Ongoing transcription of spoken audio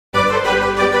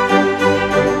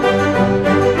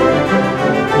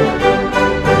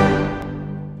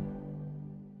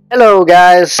Hello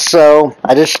guys, so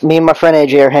me and my friend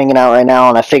AJ are hanging out right now,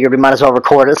 and I figured we might as well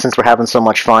record it since we're having so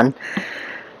much fun.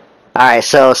 Alright,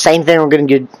 so same thing, we're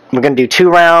gonna do 2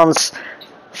 rounds,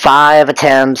 5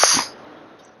 attempts.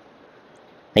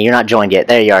 And you're not joined yet,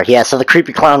 there you are. Yeah, so the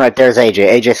creepy clown right there is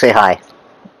AJ. AJ, say hi.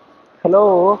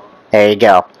 Hello. There you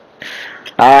go.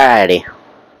 Alrighty.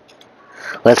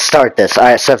 Let's start this.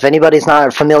 Alright, so if anybody's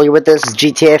not familiar with this,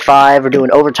 GTA 5, we're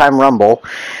doing Overtime Rumble.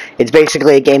 It's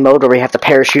basically a game mode where we have to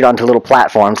parachute onto little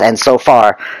platforms, and so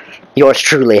far, yours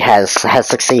truly has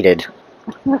succeeded.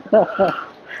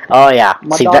 Oh yeah.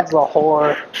 My dog's a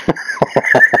whore.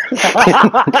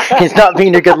 He's not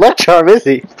being a good luck charm, is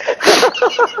he?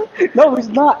 No, he's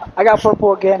not. I got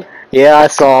purple again. Yeah, I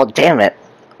saw. Damn it.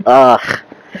 Ugh.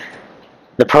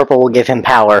 The purple will give him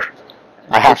power.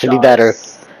 I have to be better.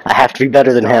 I have to be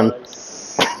better than him.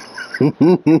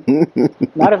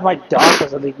 Not if my dog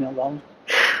doesn't leave me alone.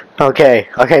 Okay,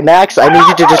 Max, I need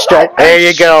you to distract. There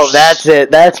you go, that's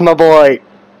it. That's my boy.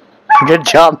 Good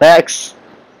job, Max.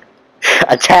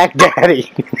 Attack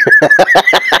Daddy.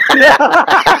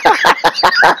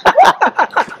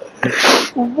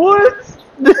 What?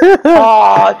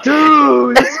 Oh,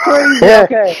 dude, it's crazy.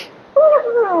 Okay.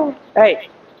 Hey.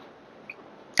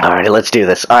 Alright, let's do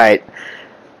this. Alright.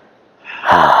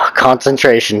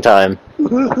 Concentration time.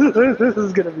 This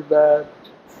is gonna be bad.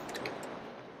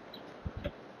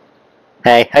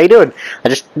 Hey, how you doing?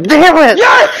 Damn it!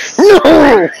 Yes!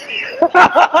 No!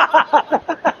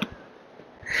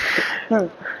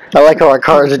 I like how our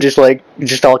cars are just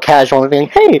all casual and being,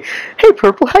 hey,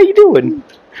 Purple, how you doing?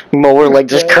 While we're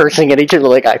just cursing at each other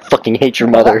like, I fucking hate your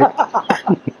mother.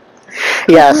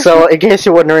 Yeah, so in case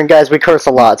you're wondering, guys, we curse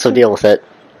a lot, so deal with it.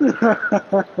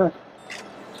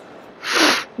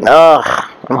 Ugh,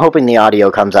 I'm hoping the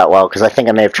audio comes out well, because I think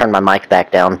I may have turned my mic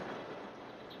back down.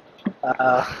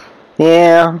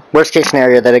 Yeah, worst case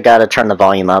scenario that I gotta turn the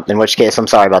volume up, in which case I'm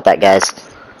sorry about that, guys.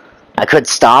 I could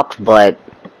stop, but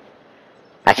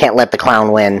I can't let the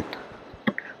clown win.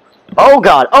 Oh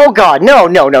god, no!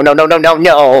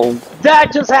 That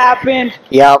just happened!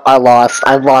 Yep, I lost.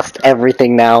 I've lost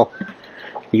everything now.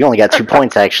 You only got 2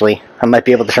 points, actually. I might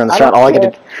be able to turn this around. All I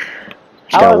gotta do...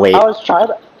 Just gotta wait. I was trying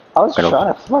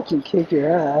to fucking kick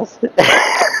your ass.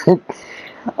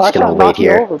 Just gonna wait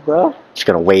here. Over, bro. Just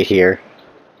gonna wait here.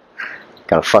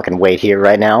 Gonna fucking wait here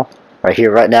right now. Right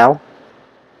here, right now.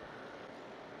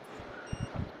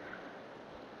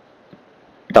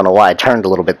 Don't know why I turned a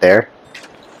little bit there.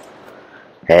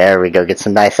 There we go. Get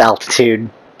some nice altitude.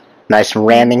 Nice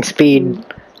ramming speed.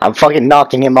 I'm fucking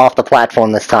knocking him off the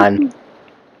platform this time.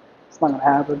 It's not gonna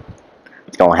happen.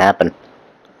 It's gonna happen.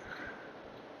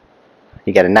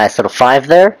 You got a nice little 5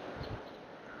 there.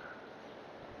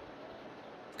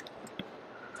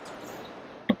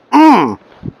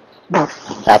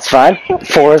 That's fine.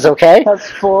 4 is okay. That's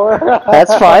 4.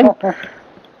 That's fine.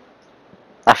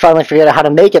 I finally figured out how to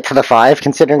make it to the 5,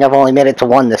 considering I've only made it to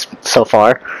 1 so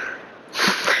far.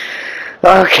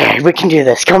 Okay, we can do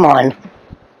this. Come on.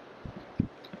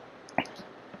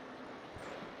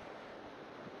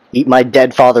 Eat my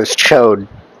dead father's chode.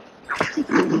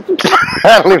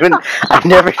 I've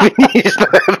never even used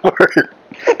that word.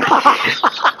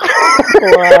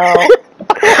 Wow.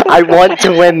 I want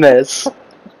to win this.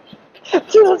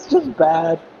 Dude, that's just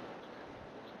bad.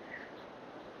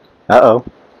 Uh-oh.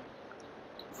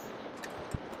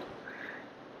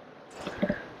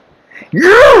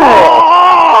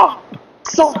 Yeah!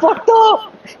 So fucked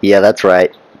up! Yeah, that's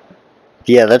right.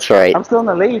 Yeah, that's right. I'm still in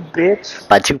the lead, bitch.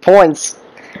 By 2 points.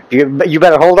 You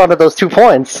better hold on to those 2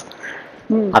 points.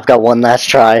 I've got one last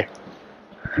try.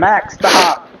 Max,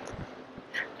 stop.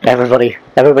 Everybody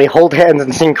hold hands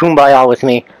and sing Kumbaya with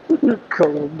me.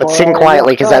 But sing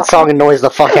quietly, because that song annoys the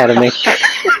fuck out of me.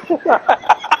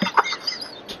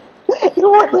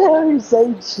 What the hell are you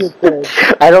saying shit then?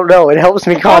 I don't know, it helps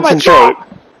me concentrate.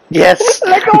 Yes.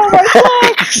 Let go of my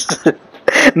Max!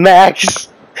 Max!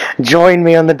 Join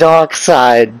me on the dark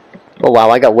side. Oh wow,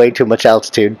 I got way too much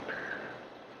altitude.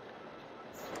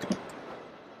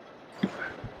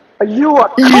 Are you a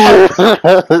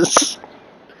cunt? Yes!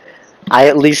 I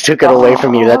at least took it away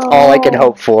from you. That's all I can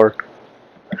hope for.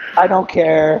 I don't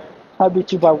care. I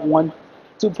beat you by 2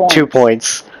 points. 2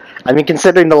 points. I mean,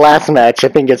 considering the last match, I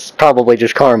think it's probably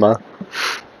just karma.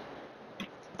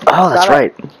 Oh, that's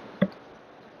right.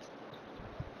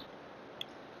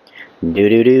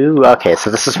 Okay, so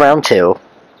this is round 2.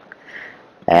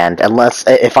 And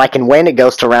if I can win, it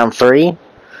goes to round 3.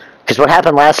 Because what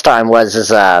happened last time was,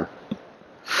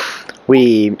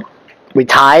 we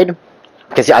tied.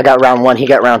 Because I got round 1, he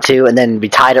got round 2, and then we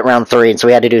tied at round 3, and so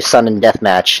we had to do sudden death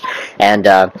match. And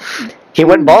he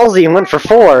went ballsy and went for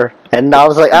 4, And I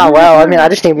was like, oh, well, I mean, I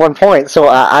just need 1 point, so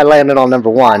I landed on number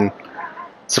 1.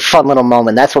 It's a fun little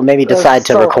moment. That's what made me decide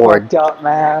to record. Fucked up,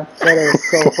 man. That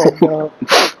is so fucked up.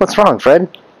 What's wrong,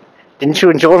 Fred? Didn't you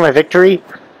enjoy my victory?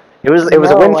 It was a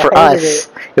win for us.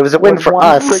 It was a win for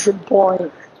us. Freaking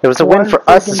point. It was a win for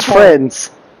us as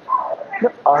friends.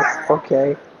 Us,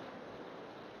 okay.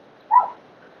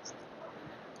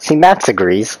 See, Max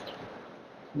agrees.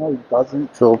 No, he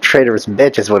doesn't. This little traitorous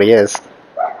bitch is what he is.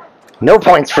 No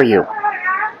points for you.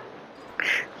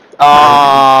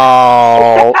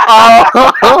 Oh. Oh.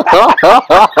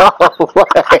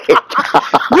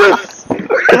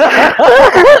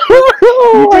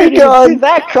 Oh my God. See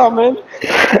that coming.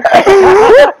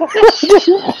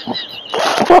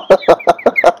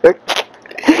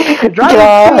 God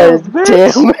damn it.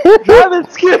 Driving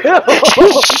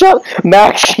skills. Shut up.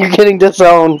 Max, you're getting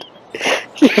disowned.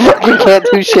 You fucking can't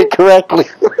do shit correctly.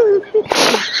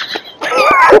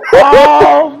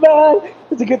 Oh man,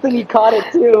 it's a good thing you caught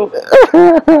it too.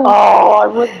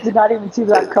 Oh, I did not even see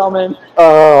that coming.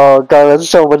 Oh God, that's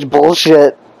so much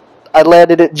bullshit. I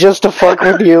landed it just to fuck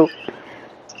with you.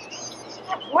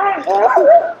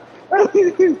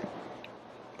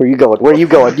 Where you going? Where you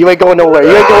going? You ain't going nowhere.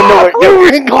 You ain't going nowhere.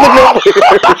 You ain't going nowhere.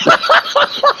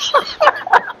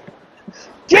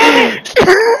 Damn it!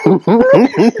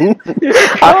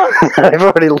 I've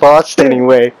already lost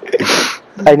anyway.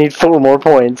 I need 4 more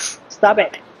points. Stop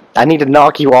it. I need to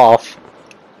knock you off.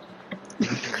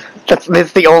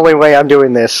 That's the only way I'm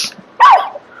doing this.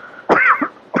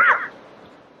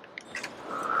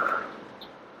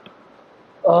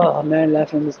 Oh man,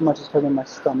 laughing this much is hurting my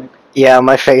stomach. Yeah,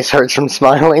 my face hurts from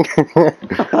smiling.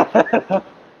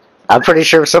 I'm pretty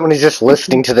sure if somebody's just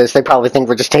listening to this, they probably think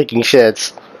we're just taking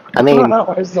shits. I mean...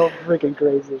 We're so freaking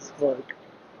crazy as fuck.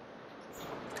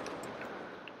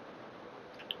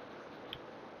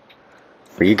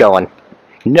 Where you going?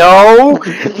 No!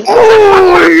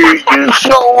 Oh, you're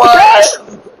so much!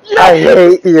 I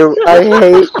hate you. I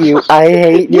hate you. I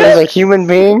hate you as a human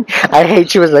being. I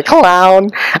hate you as a clown.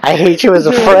 I hate you as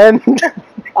a friend.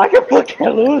 I can fucking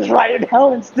lose right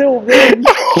now and still win.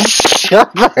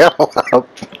 Shut the hell up.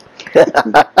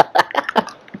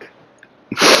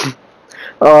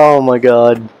 Oh my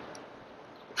God.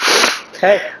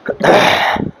 Hey.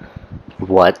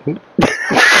 What?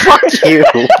 Fuck you.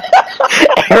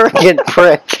 Arrogant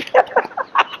prick.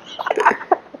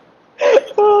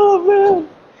 Oh man.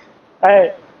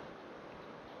 Hey.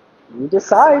 You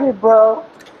decided, bro.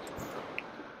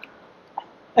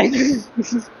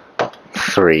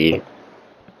 3.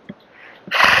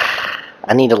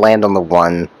 I need to land on the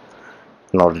 1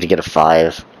 in order to get a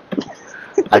 5.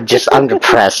 I'm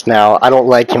depressed now. I don't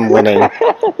like him winning.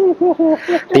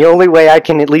 The only way I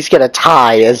can at least get a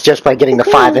tie is just by getting the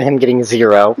 5 and him getting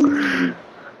 0.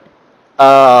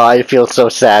 Oh, I feel so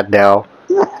sad now.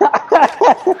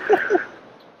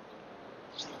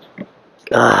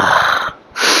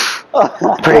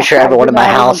 Pretty sure everyone in my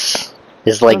house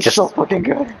is like just so fucking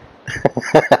good.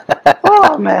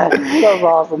 Oh man, that was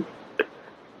awesome.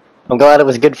 I'm glad it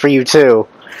was good for you too.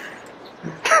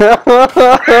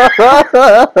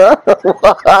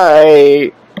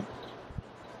 Why?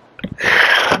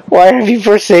 Why have you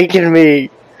forsaken me?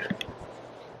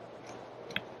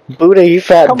 Buddha, you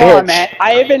fat bitch. Come on, man.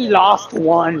 I even lost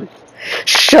 1.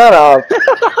 Shut up.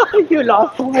 You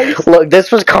lost 1. Look,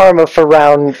 this was karma for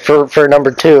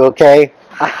number 2, okay?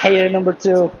 I hated number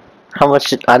 2. How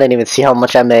much I didn't even see how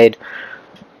much I made.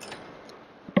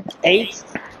 8.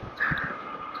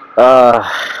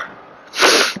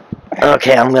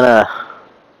 Okay, I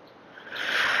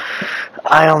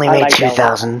only made like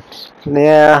 2,000.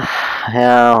 Yeah,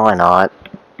 why not?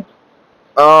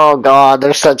 Oh God,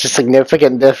 there's such a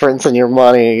significant difference in your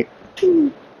money.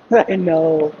 I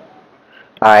know.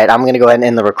 Alright, I'm gonna go ahead and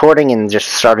end the recording and just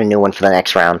start a new one for the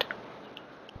next round.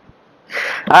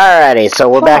 Alrighty, so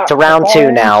we're back to round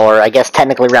 2 now, or I guess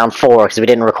technically round 4, because we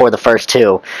didn't record the first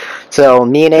 2. So,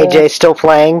 me and AJ still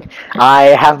playing. I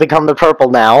have become the purple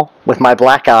now, with my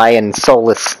black eye and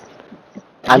soulless.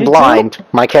 I'm blind. Too?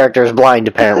 My character is blind,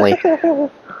 apparently. I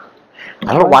don't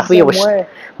know why we always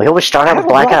start out with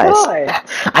black eyes.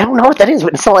 I don't know what that is,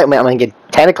 but it's not like, I mean,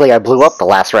 technically I blew up the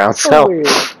last round, so...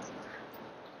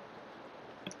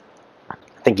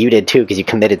 I think you did too, because you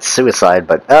committed suicide,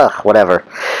 but whatever.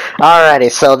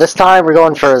 Alrighty, so this time we're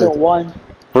going for... Still 1.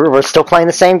 We're still playing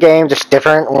the same game, just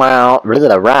different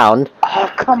round.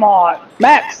 Oh, come on.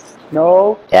 Max!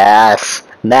 No. Yes,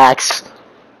 Max.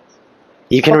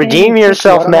 You can redeem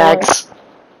yourself, Max.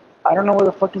 I don't know where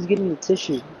the fuck he's getting the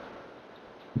tissue.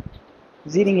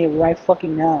 He's eating it right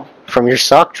fucking now. From your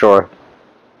sock drawer.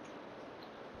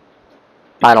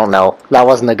 I don't know. That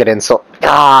wasn't a good insult.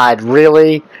 God,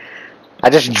 really? I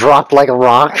just dropped like a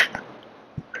rock?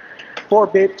 4,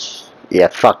 bitch. Yeah,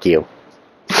 fuck you.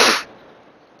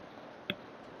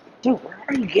 Dude, where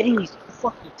are you getting these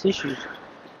fucking tissues?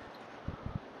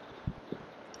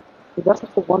 Dude, that's the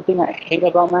one thing I hate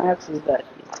about Max is that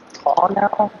he's tall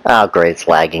now. Oh, great, it's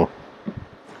lagging.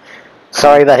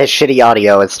 Sorry about his shitty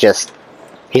audio, it's just...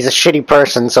 He's a shitty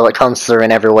person, so it comes through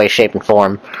in every way, shape, and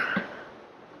form.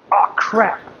 Oh,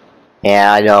 crap.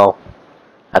 Yeah, I know.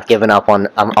 I've given up on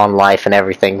life and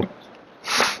everything.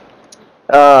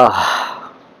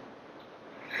 Ugh.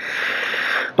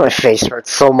 My face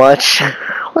hurts so much.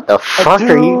 What the fuck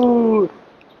are you...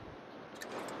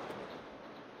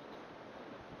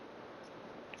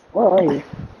 Where are you?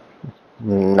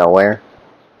 Nowhere.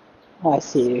 Oh, I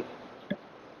see you.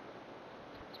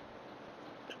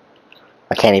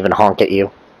 I can't even honk at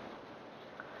you.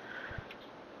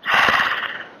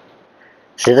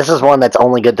 See, this is one that's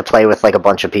only good to play with like a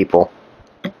bunch of people.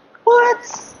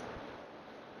 What?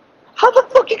 How the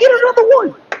fuck you get another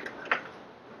one?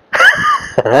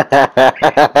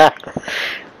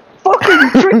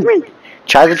 Fucking trick me!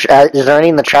 Try the is there any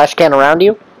in the trash can around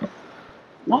you?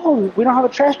 No, we don't have a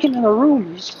trash can in the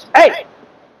room. Hey!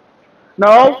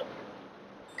 No!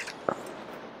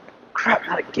 Crap,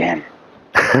 not again.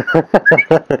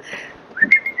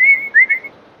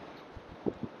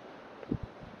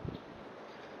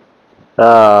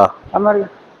 I'm not even...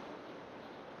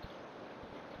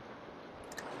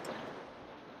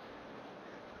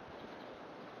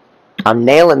 I'm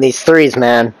nailing these threes,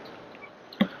 man.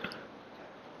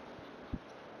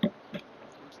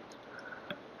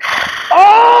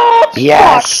 Oh,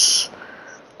 yes! Fuck.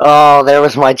 Oh, there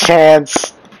was my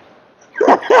chance.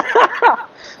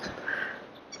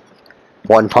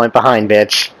 1 point behind,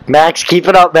 bitch. Max, keep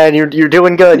it up, man. You're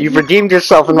doing good. You've redeemed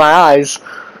yourself in my eyes.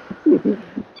 With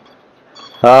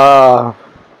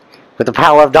the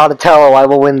power of Donatello, I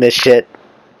will win this shit.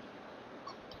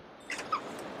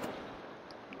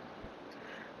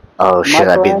 Oh shit,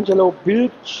 Michelangelo,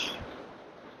 bitch.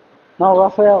 No,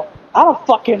 Raphael. I don't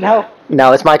fucking know.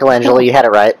 No, it's Michelangelo. You had it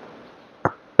right.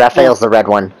 Raphael's the red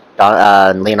one.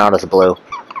 Leonardo's the blue.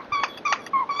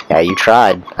 Yeah, you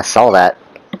tried. I saw that.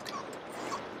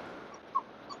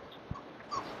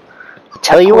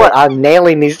 Tell you what, I'm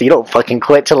nailing these. You don't fucking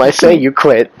quit till I say you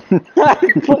quit. I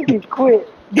fucking quit.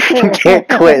 You can't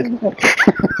quit.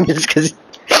 Just because.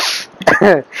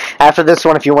 After this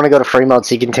one, if you want to go to free mode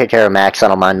so you can take care of Max, I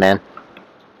don't mind, man.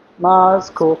 Nah, that's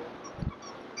cool.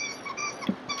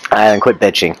 Alright, then quit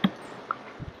bitching.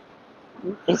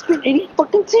 It's been 80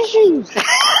 fucking tissues.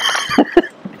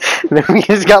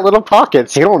 He's got little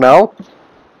pockets. You don't know.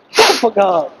 Shut the fuck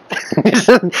up.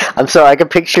 I'm sorry, I can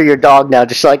picture your dog now,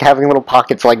 just like having little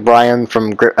pockets like Brian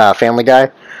from Family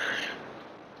Guy.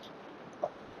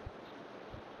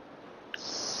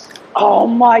 Oh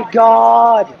my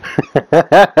god!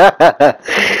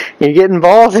 You're getting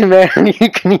ballsy, man.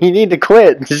 You need to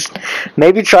quit. Just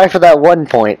maybe try for that 1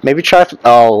 point. Maybe try for...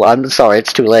 Oh, I'm sorry,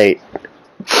 it's too late.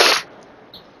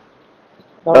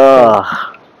 Okay.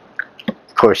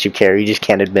 Of course you care, you just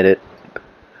can't admit it.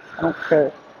 I don't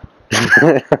care.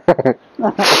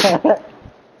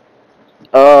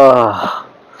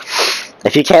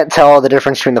 If you can't tell the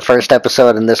difference between the first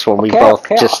episode and this one, we both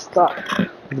just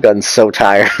gotten so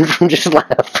tired from just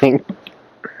laughing.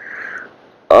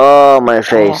 Oh, my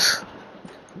face.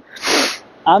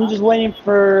 I'm just waiting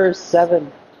for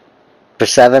 7. For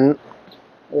 7?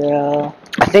 Yeah.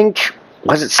 I think,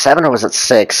 was it 7 or was it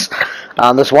 6?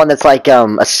 There's one that's like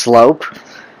a slope,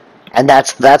 and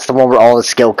that's the one where all the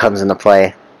skill comes into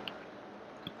play.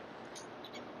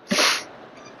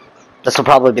 This will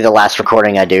probably be the last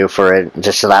recording I do for it,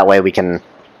 just so that way we can,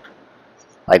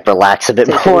 like, relax a bit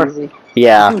more. Easy.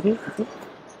 Yeah.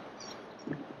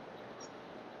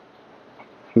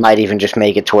 Might even just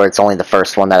make it to where it's only the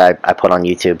first one that I put on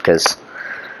YouTube, because,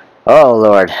 oh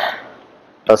lord,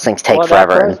 those things take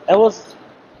forever.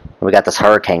 We got this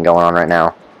hurricane going on right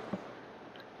now.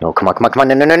 No, come on, come on, come on,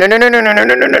 no,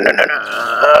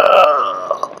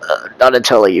 not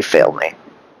until you fail me.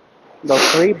 No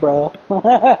 3, bro.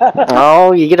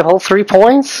 Oh, you get a whole 3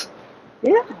 points?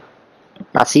 Yeah.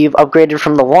 I see you've upgraded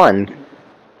from the 1.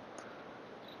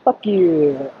 Fuck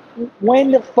you.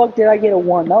 When the fuck did I get a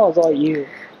 1? That was all you.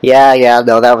 Yeah,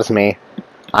 no, that was me.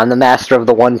 I'm the master of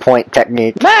the 1 point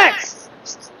technique. Max!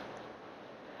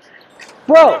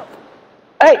 Bro!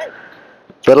 Hey!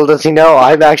 Little does he know,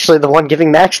 I'm actually the one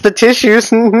giving Max the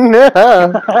tissues. I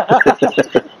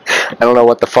don't know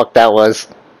what the fuck that was.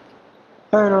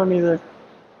 I don't either.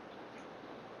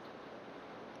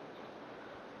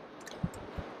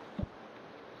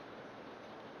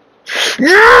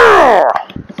 Yeah!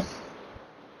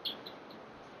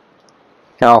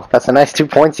 Oh, that's a nice 2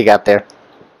 points you got there.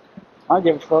 I don't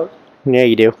give a fuck. Yeah,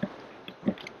 you do.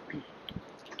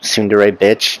 Tsundere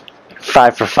bitch.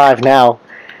 5 for 5 now.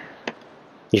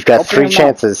 You've got Open 3 your mouth.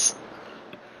 chances.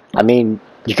 I mean,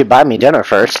 you could buy me dinner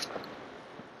first.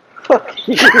 Fuck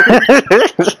you.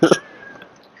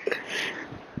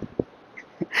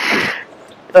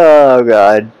 Oh,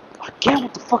 God. Again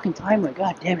with the fucking timer,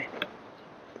 god damn it.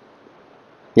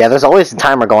 Yeah, there's always a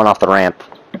timer going off the ramp.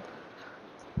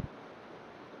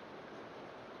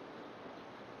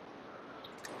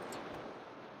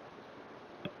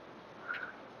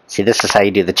 See, this is how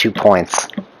you do the 2 points.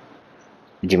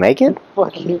 Did you make it?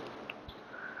 Fuck you.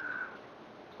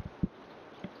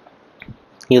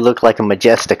 You look like a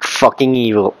majestic fucking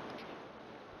evil.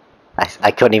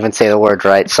 I couldn't even say the word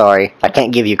right, sorry. I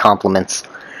can't give you compliments.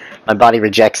 My body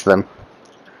rejects them.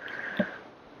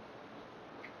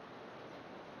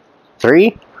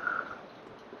 3?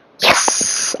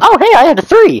 Yes! Oh, hey, I had a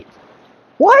 3!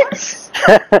 What?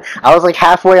 I was like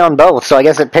halfway on both, so I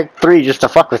guess it picked 3 just to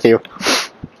fuck with you.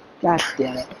 God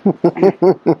damn it.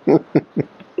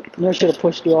 You I should have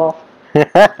pushed you off. You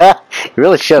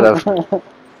really should have.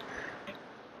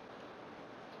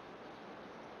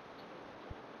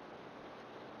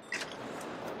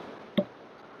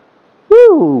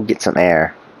 Woo! Get some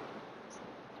air.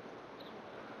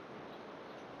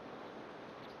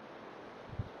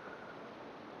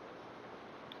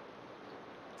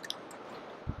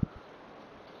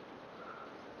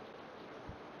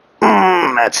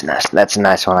 That's nice. That's a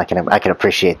nice one. I can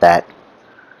appreciate that.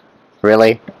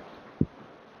 Really?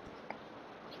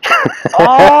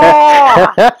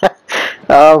 Oh!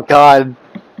 Oh God!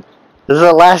 This is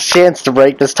the last chance to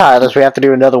break this tie, unless we have to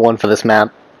do another one for this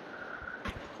map.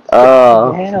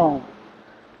 Oh. Damn.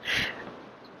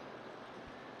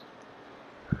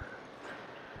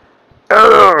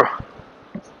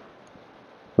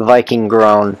 Viking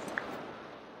groan.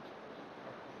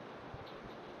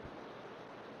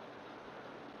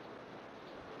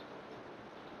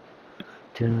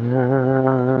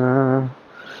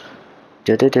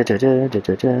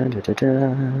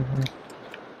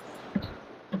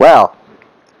 Well,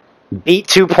 beat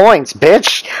 2 points,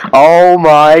 bitch. Oh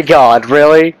my God,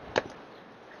 really?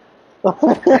 0,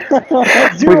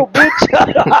 bitch.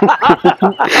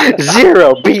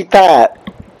 0, beat that.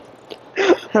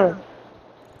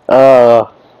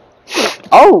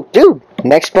 Oh, dude.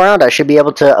 Next round, I should be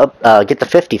able to get the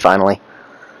 50 finally.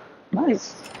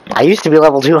 Nice. I used to be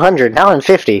level 200, now I'm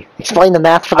 50. Explain the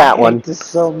math for that one. I hate this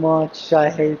so much. I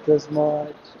hate this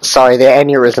much. Sorry, the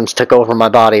aneurysms took over my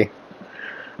body.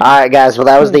 Alright, guys, well,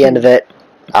 that was the end of it.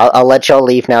 I'll let y'all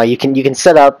leave now. You can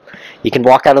sit up, you can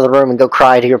walk out of the room and go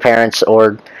cry to your parents,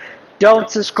 or... Don't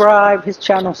subscribe. His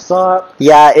channel sucks.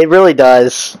 Yeah, it really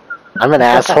does. I'm an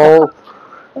asshole.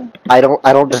 I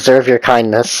don't deserve your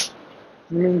kindness.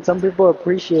 I mean, some people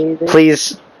appreciate it.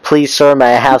 Please, sir,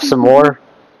 may I have some more?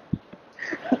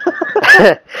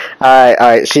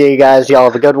 Alright, see you guys. Y'all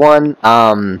have a good one.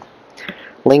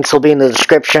 Links will be in the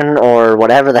description, or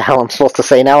whatever the hell I'm supposed to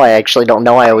say now. I actually don't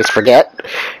know. I always forget.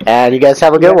 And you guys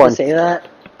have a good one. To say that?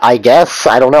 I guess.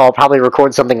 I don't know. I'll probably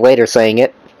record something later saying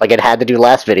it, like it had to do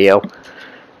last video.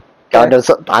 God knows,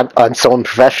 I'm so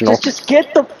unprofessional. Just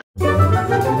get the...